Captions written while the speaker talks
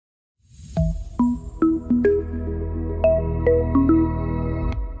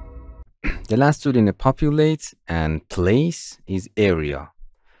The last tool in the populate and place is area.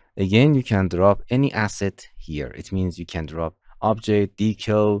 Again, you can drop any asset here. It means you can drop object,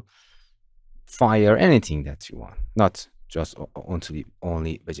 decal, fire, anything that you want, not just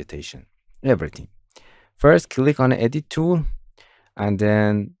only vegetation, everything. First, click on the edit tool and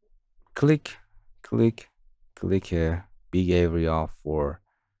then click a big area for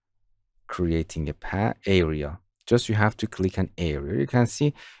creating a area. Just you have to click an area. You can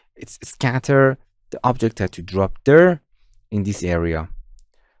see it's scatter the object that you drop there in this area.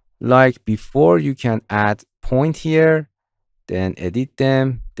 Like before, you can add point here, then edit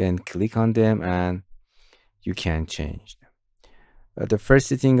them, then click on them, and you can change them. The first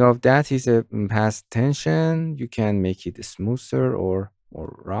setting of that is a pass tension. You can make it smoother or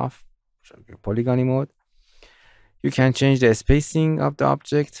rough, polygon mode. You can change the spacing of the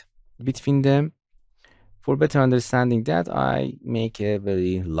object between them. For better understanding that, I make a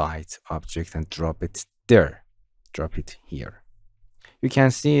very light object and drop it there. Drop it here. You can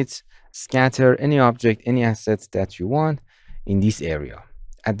see it's scatter any object, any assets that you want in this area.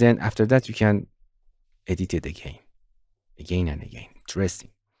 And then after that, you can edit it again and again. Interesting.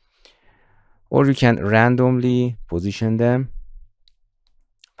 Or you can randomly position them.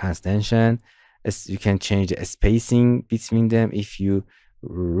 Pass tension. You can change the spacing between them. If you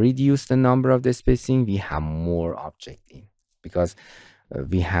reduce the number of the spacing, we have more object in, because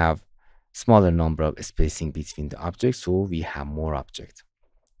we have smaller number of spacing between the objects, so we have more object.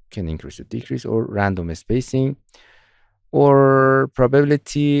 You can increase or decrease, or random spacing, or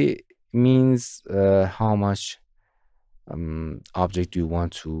probability means how much object you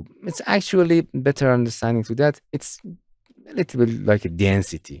want to. It's actually better understanding to that. It's a little bit like a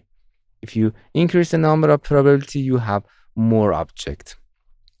density. If you increase the number of probability, you have more object.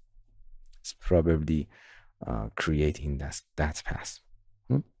 It's probably creating that path.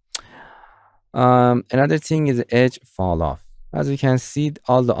 Another thing is the edge fall off. As you can see,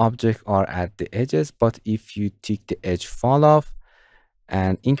 all the objects are at the edges, but if you tick the edge fall off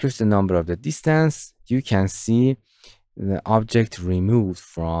and increase the number of the distance, you can see the object removed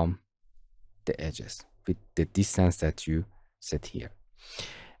from the edges with the distance that you set here.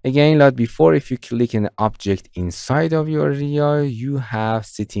 Again, like before, if you click an object inside of your area, you have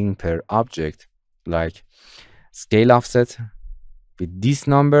setting per object, like scale offset. With this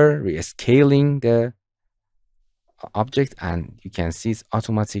number, we're scaling the object, and you can see it's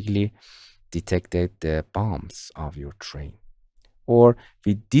automatically detected the bumps of your train. Or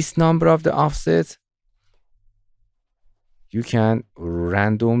with this number of the offset, you can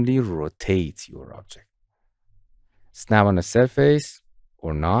randomly rotate your object. Snap on the surface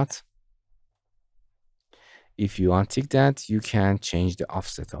or not. If you untick that, you can change the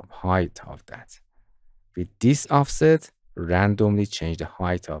offset of height of that. With this offset, randomly change the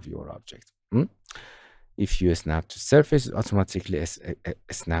height of your object. If you snap to surface, it automatically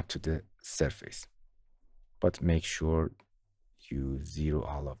snap to the surface. But make sure you zero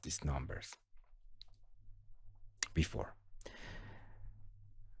all of these numbers before.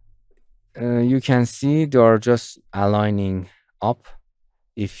 You can see they are just aligning up.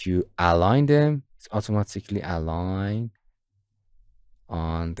 If you align them, it's automatically align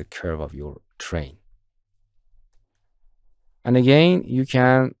on the curve of your train. And again, you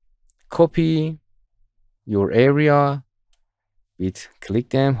can copy your area with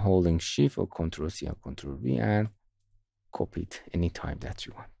click them, holding Shift or Ctrl+C or Ctrl+V, and copy it anytime that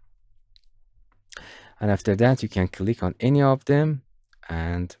you want. And after that, you can click on any of them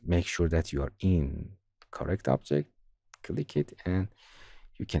and make sure that you are in correct object. Click it, and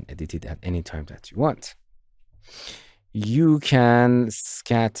you can edit it at any time that you want. You can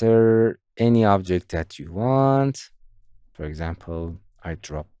scatter any object that you want. For example, I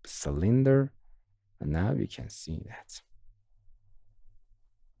drop cylinder, and now you can see that.